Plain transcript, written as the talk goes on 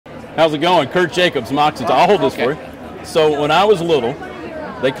How's it going? Kirt Jacobs, MoxieTalk. I'll hold this for you. So when I was little,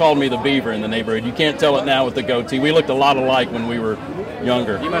 they called me the Beaver in the neighborhood. You can't tell it now with the goatee. We looked a lot alike when we were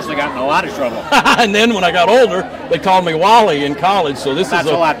younger. You must have gotten in a lot of trouble. And then when I got older, they called me Wally in college. So this That's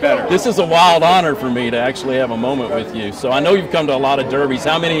is a lot better. This is a wild honor for me to actually have a moment with you. So I know you've come to a lot of derbies.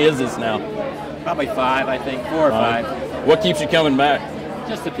 How many is this now? Probably 5, I think, 4 or 5. What keeps you coming back?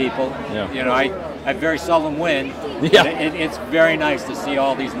 Just the people. Yeah. You know, I very seldom win. Yeah. It's very nice to see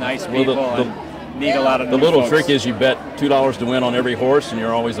all these nice people and meet a lot of The new little folks. trick is you bet $2 to win on every horse, and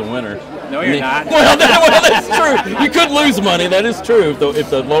you're always a winner. No, you're not. Well, that's true. You could lose money. That is true if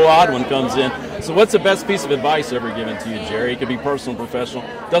the low odd one comes in. So what's the best piece of advice ever given to you, Jerry? It could be personal, professional.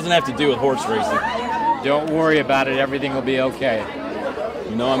 Doesn't have to do with horse racing. Don't worry about it. Everything will be okay.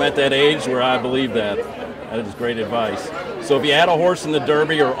 You know, I'm at that age where I believe that. That is great advice. So if you had a horse in the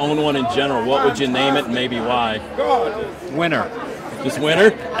Derby or own one in general, what would you name it and maybe why? Winner. Just winner?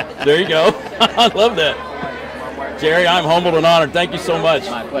 There you go. I love that. Jerry, I'm humbled and honored. Thank you so much.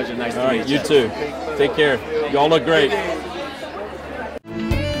 My pleasure. Nice All to right, meet you. you too. Take care. Y'all look great.